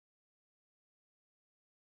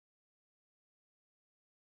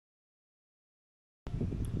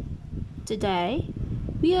Today,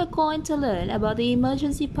 we are going to learn about the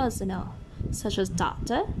emergency personnel, such as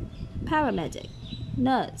doctor, paramedic,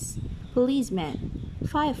 nurse, policeman,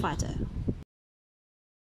 firefighter.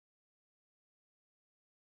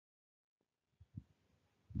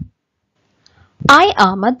 I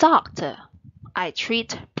am a doctor. I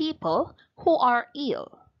treat people who are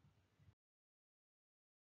ill.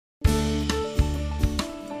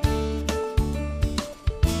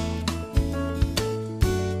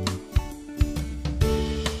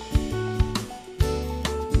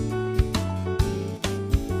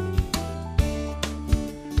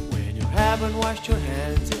 When you haven't washed your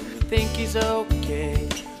hands and you think it's okay,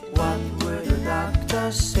 what will the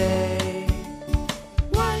doctor say?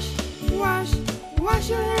 Wash, wash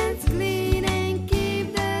your hands clean and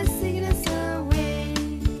keep the sickness away.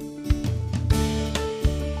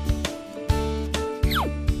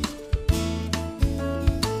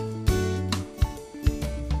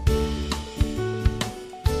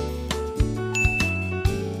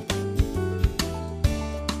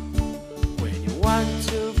 When you want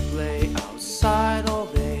to play outside all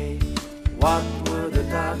day, what will the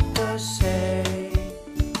doctor say?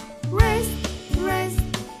 Rest, rest,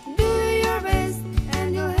 do your best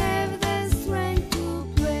and you'll have the strength to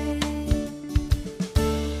play.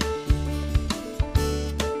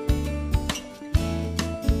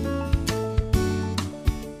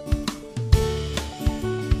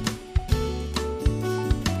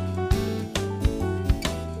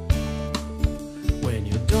 When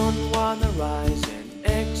you don't wanna rise and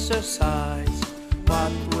exercise,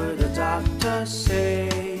 what will the doctor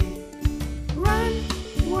say? Run,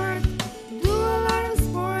 work, do a lot of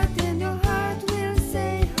sport and your heart will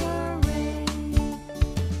say hooray.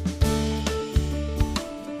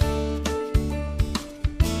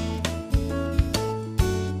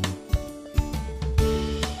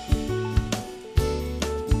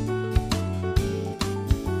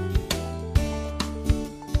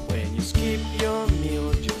 When you skip your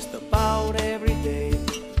meal just about every day,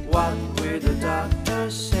 what will the doctor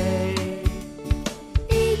say?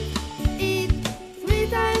 Eat, eat, 3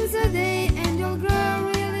 times a day and you'll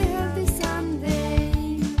grow really healthy someday.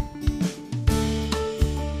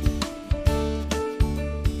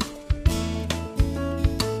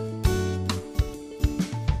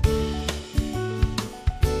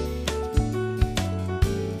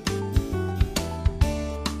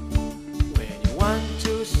 When you want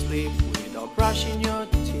to sleep without brushing your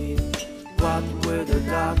teeth, what will the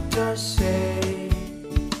doctor say?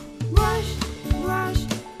 Brush, brush,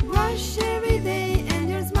 brush every day and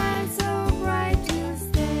your smile so bright you'll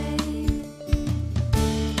stay.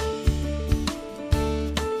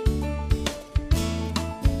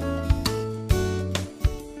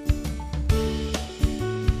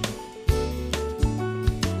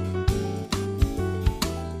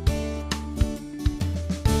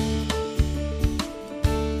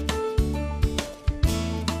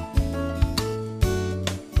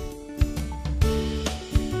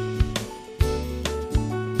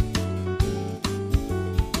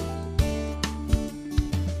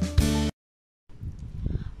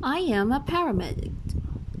 I am a paramedic.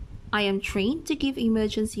 I am trained to give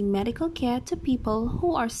emergency medical care to people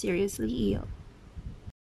who are seriously ill.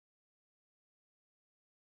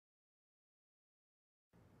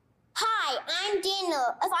 Hi, I'm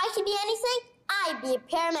Daniel. If I could be anything, I'd be a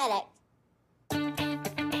paramedic.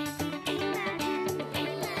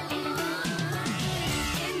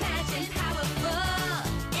 Imagine powerful,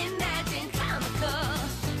 imagine comical,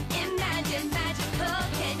 imagine magical.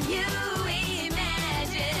 Can you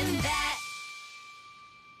imagine that?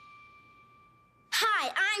 Hi,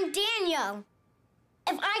 I'm Daniel.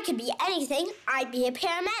 If I could be anything, I'd be a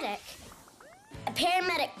paramedic. A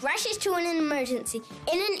paramedic rushes to an emergency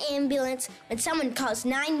in an ambulance when someone calls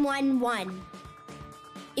 911.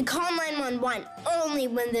 You call 911 only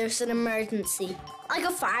when there's an emergency, like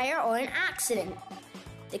a fire or an accident.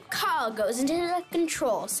 The call goes into the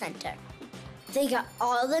control center. They get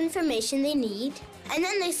all the information they need, and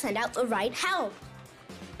then they send out the right help.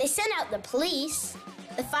 They send out the police,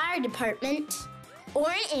 the fire department, or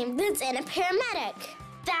an ambulance and a paramedic.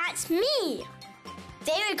 That's me.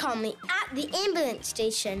 They would call me at the ambulance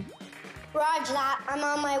station. Roger that, I'm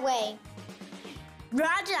on my way.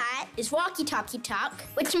 Roger that is walkie-talkie talk,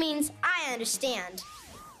 which means I understand.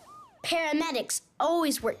 Paramedics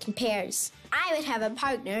always work in pairs. I would have a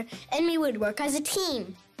partner and we would work as a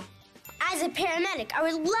team. As a paramedic, I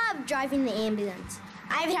would love driving the ambulance.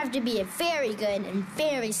 I would have to be a very good and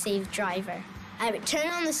very safe driver. I would turn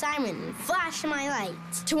on the siren and flash my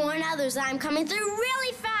lights to warn others that I'm coming through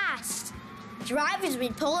really fast. Drivers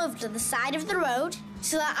would pull over to the side of the road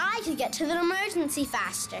so that I could get to the emergency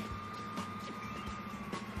faster.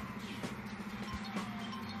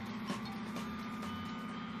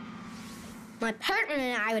 My partner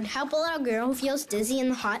and I would help a little girl who feels dizzy in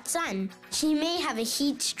the hot sun. She may have a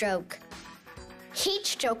heat stroke. Heat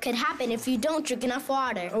stroke could happen if you don't drink enough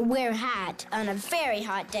water or wear a hat on a very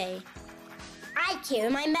hot day. I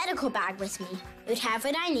carry my medical bag with me. It would have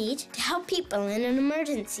what I need to help people in an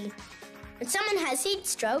emergency. When someone has heat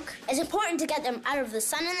stroke, it's important to get them out of the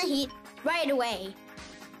sun and the heat right away.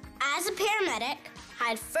 As a paramedic,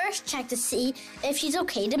 I'd first check to see if she's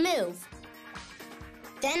okay to move.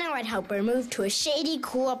 Then I would help her move to a shady,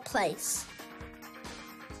 cool place.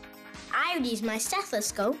 I would use my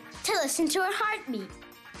stethoscope to listen to her heartbeat.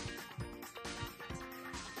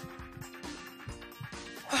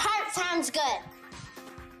 Her heart sounds good.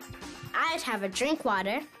 I'd have her drink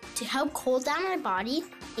water to help cool down her body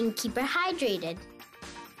and keep her hydrated.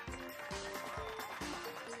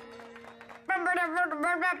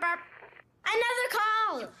 Another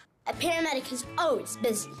call! A paramedic is always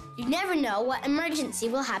busy. You never know what emergency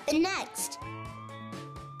will happen next.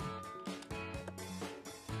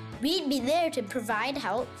 We'd be there to provide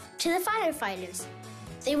help to the firefighters.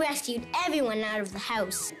 They rescued everyone out of the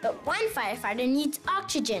house, but one firefighter needs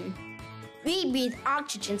oxygen. We breathe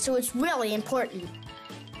oxygen, so it's really important.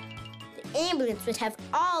 The ambulance would have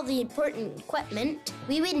all the important equipment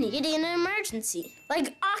we would need in an emergency,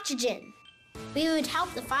 like oxygen. We would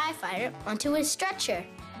help the firefighter onto a stretcher,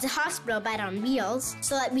 the hospital bed on wheels,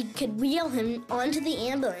 so that we could wheel him onto the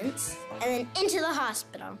ambulance and then into the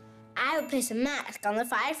hospital. I would place a mask on the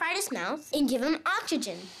firefighter's mouth and give him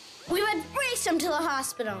oxygen. We would race him to the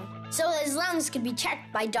hospital so his lungs could be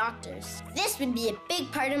checked by doctors. This would be a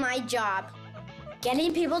big part of my job,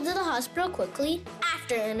 getting people to the hospital quickly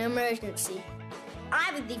after an emergency.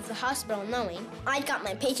 I would leave the hospital knowing I'd got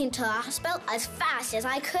my patient to the hospital as fast as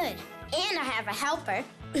I could. And I have a helper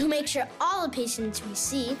who makes sure all the patients we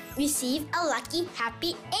see receive a lucky,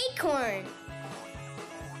 happy acorn.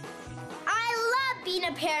 I love being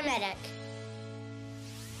a paramedic.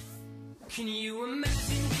 Can you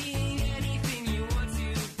imagine being anything you want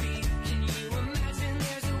to be? Can you imagine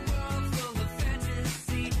there's a world full of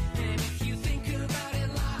fantasy? And if you think about it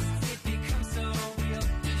lost, it becomes so real.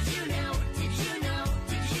 Did you know that you can do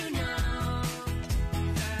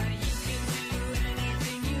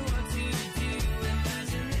anything you want to do?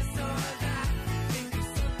 Imagine this or that, think of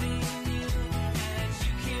something new. And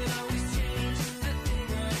you can always change a thing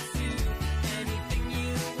or two. Anything you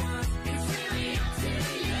want, it's really up to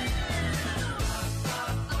you.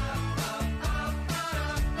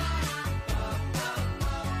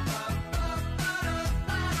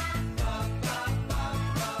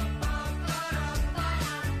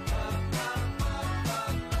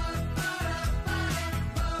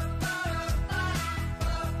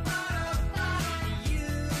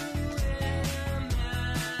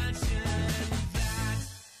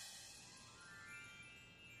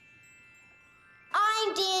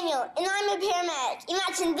 I'm Daniel, and I'm a paramedic.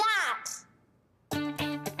 Imagine that!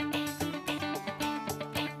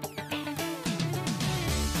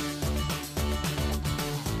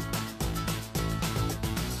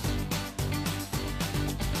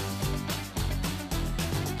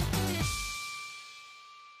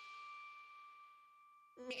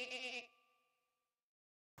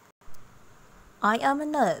 I am a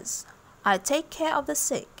nurse. I take care of the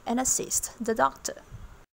sick and assist the doctor.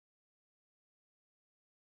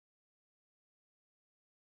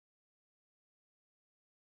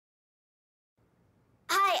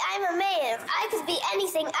 Hi, I'm a maid. If I could be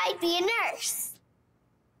anything, I'd be a nurse.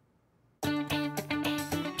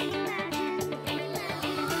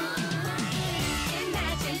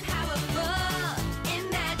 Imagine powerful,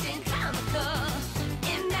 imagine comical,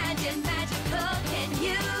 imagine magical. Can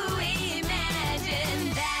you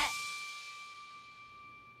imagine that?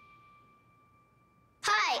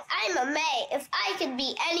 Hi, I'm a maid. If I could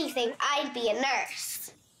be anything, I'd be a nurse.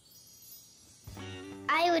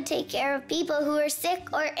 I would take care of people who are sick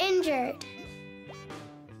or injured.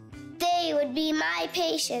 They would be my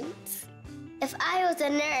patients. If I was a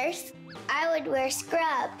nurse, I would wear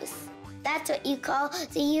scrubs. That's what you call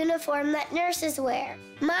the uniform that nurses wear.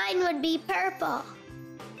 Mine would be purple.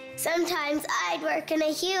 Sometimes I'd work in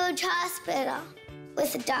a huge hospital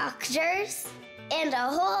with doctors and a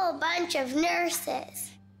whole bunch of nurses.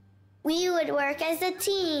 We would work as a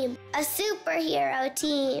team, a superhero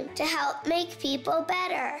team, to help make people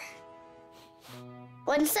better.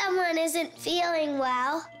 When someone isn't feeling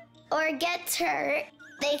well or gets hurt,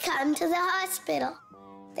 they come to the hospital.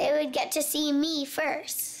 They would get to see me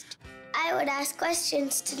first. I would ask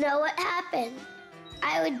questions to know what happened.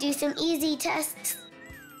 I would do some easy tests,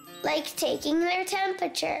 like taking their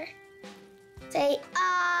temperature. Say,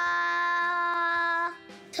 ah,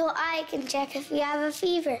 so I can check if you have a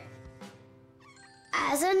fever.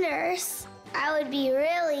 As a nurse, I would be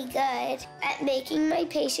really good at making my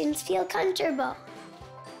patients feel comfortable.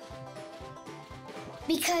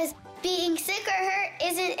 Because being sick or hurt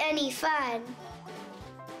isn't any fun.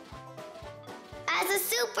 As a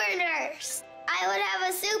super nurse, I would have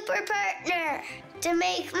a super partner to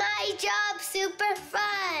make my job super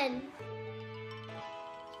fun.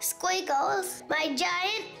 Squiggles, my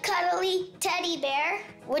giant cuddly teddy bear,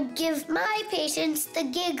 would give my patients the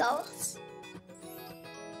giggles.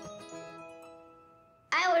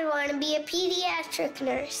 I would want to be a pediatric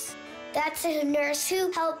nurse. That's a nurse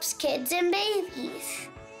who helps kids and babies.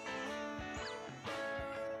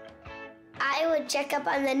 I would check up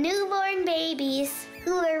on the newborn babies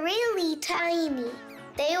who are really tiny.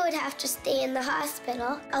 They would have to stay in the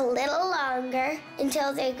hospital a little longer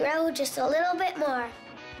until they grow just a little bit more.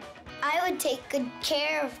 I would take good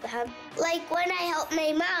care of them, like when I helped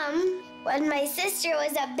my mom when my sister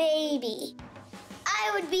was a baby.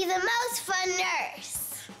 I would be the most fun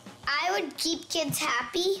nurse. I would keep kids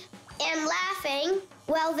happy and laughing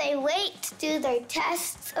while they wait to do their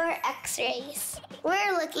tests or x-rays.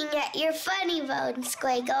 We're looking at your funny bone,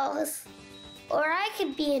 Squiggles. Or I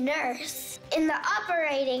could be a nurse in the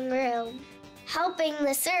operating room, helping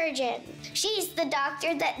the surgeon. She's the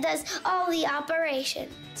doctor that does all the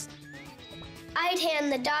operations. I'd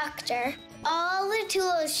hand the doctor all the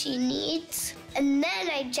tools she needs, and then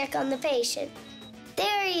I'd check on the patient.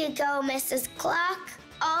 There you go, Mrs. Clock.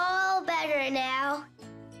 All better now.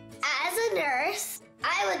 As a nurse,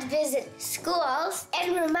 I would visit schools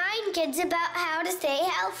and remind kids about how to stay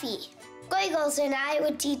healthy. Squiggles and I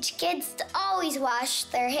would teach kids to always wash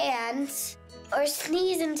their hands or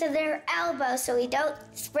sneeze into their elbow so we don't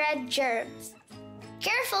spread germs.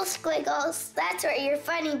 Careful, Squiggles. That's where your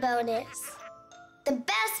funny bone is. The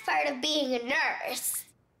best part of being a nurse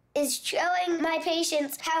is showing my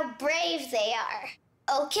patients how brave they are.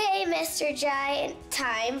 Okay, Mr. Giant,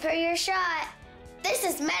 time for your shot. This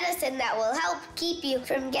is medicine that will help keep you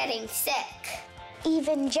from getting sick.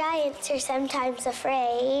 Even giants are sometimes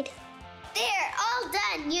afraid. There, all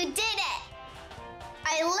done. You did it.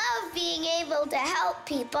 I love being able to help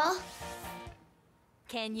people.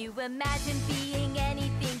 Can you imagine being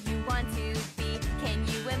anything you want to be? Can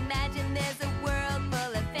you imagine there's a world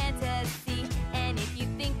full of fantasy? And if you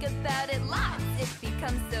think about it lots, it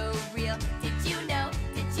becomes so real. Did you know,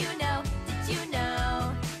 did you know, did you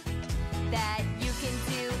know that you can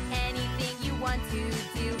do anything you want to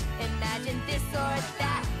do? Imagine this or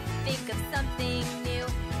that, think of something new,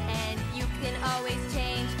 and you can always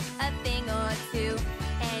change a thing or two.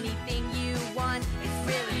 Anything you want is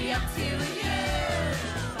really up to you.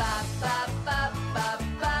 Ba ba ba ba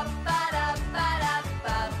ba ba da ba da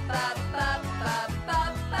ba ba ba ba ba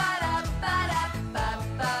ba da ba da ba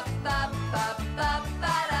ba ba ba ba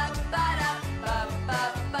ba da ba da ba ba ba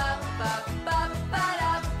ba ba ba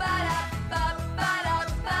da ba da ba ba da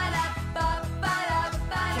ba da ba ba da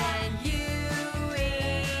ba da. Can you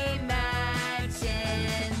imagine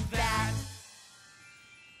that?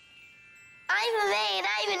 I'm a maid.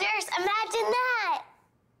 I'm a nurse. Imagine that.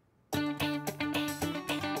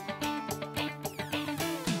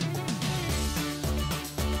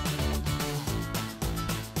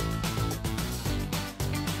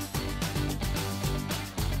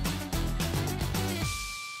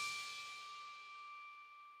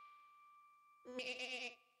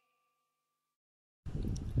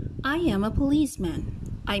 I am a policeman.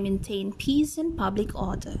 I maintain peace and public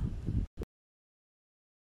order.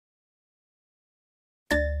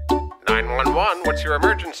 911, what's your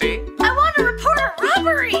emergency? I want to report a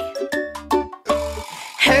robbery!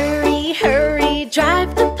 Hurry, hurry,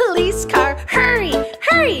 drive the police car. Hurry,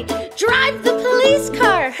 hurry, drive the police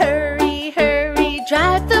car. Hurry, hurry,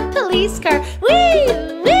 drive the police car. Wee,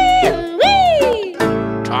 wee, wee.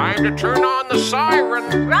 Time to turn on the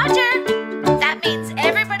siren. Roger, that means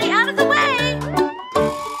everybody out of the way.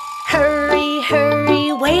 Hurry,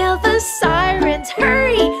 hurry, wail the sirens.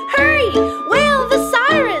 Hurry, hurry, wail the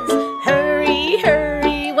sirens. Hurry,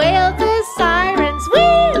 hurry, wail the sirens.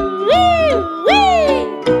 Wee, wee, wee.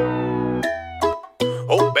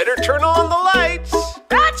 Oh, better turn on the lights.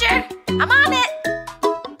 Roger, I'm on it.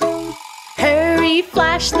 Hurry,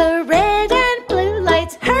 flash the red and blue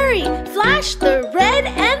lights. Hurry, flash the red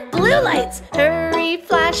and blue lights. Hurry,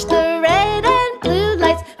 flash the red and blue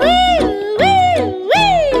lights. Wee, wee,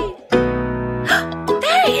 wee.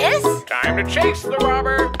 There he is. Time to chase the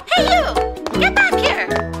robber. Hey, you, get back here.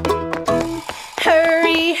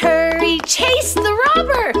 Hurry, hurry, chase the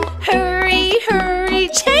robber. Hurry, hurry,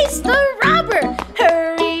 chase the robber.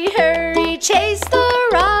 Hurry, hurry, chase the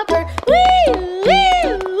robber. Wee,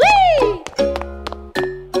 wee, wee.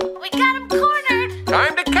 We got him cornered.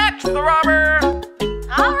 the robber!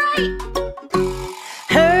 All right.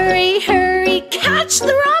 Hurry, hurry, catch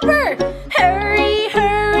the robber! Hurry,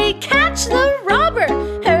 hurry, catch the robber!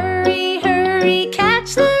 Hurry, hurry,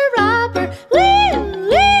 catch the robber! Wee,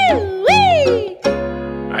 wee, wee!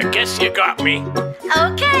 I guess you got me.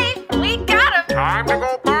 Okay, we got him! Time to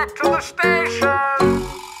go back to the station.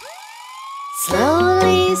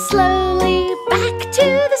 Slowly, slowly, back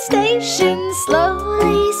to the station.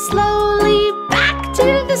 Slowly, slowly, back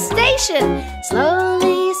to the station.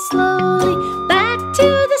 Slowly, slowly, back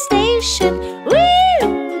to the station. Wee,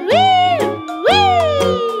 wee, wee!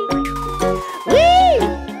 Wee,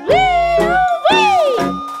 wee, wee!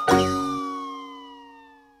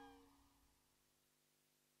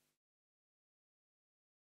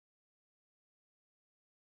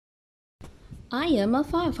 I am a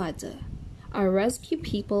firefighter. I rescue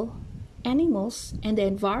people, animals, and the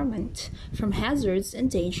environment from hazards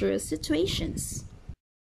and dangerous situations.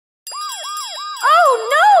 Oh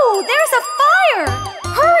no! There's a fire!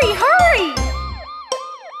 Hurry, hurry!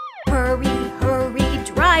 Hurry, hurry,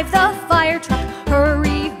 drive the fire truck.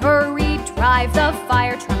 Hurry, hurry, drive the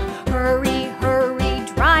fire truck. Hurry, hurry,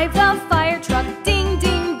 drive the fire truck. Ding,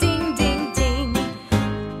 ding, ding, ding, ding.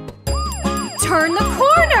 Turn the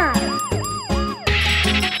corner!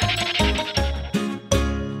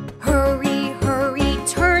 Hurry, hurry,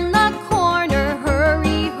 turn the corner.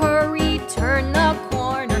 Hurry, hurry, turn the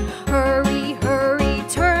corner. Hurry, hurry,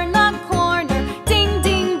 turn the corner. Ding,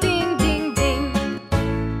 ding, ding, ding, ding.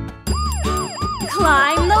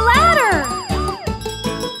 Climb the ladder.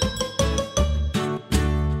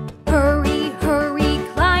 Hurry, hurry,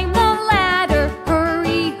 climb the ladder.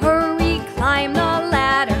 Hurry, hurry, climb the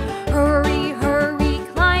ladder. Hurry, hurry,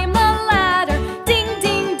 climb the ladder. Ding,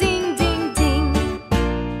 ding, ding, ding, ding.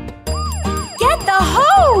 Get the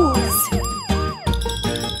hose!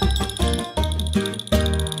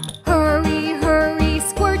 Hurry, hurry,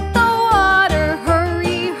 squirt the water.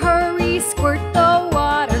 Hurry, hurry, squirt the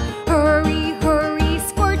water. Hurry, hurry,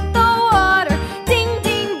 squirt the water. Ding,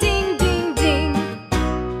 ding, ding, ding, ding.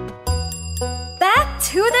 Back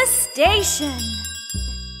to the station.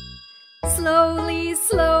 Slowly,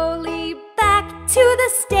 slowly, back to the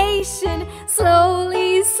station.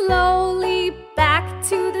 Slowly, slowly, back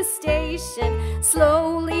to the station.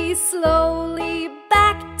 Slowly, slowly,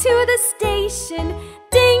 back to the station.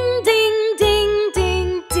 Ding,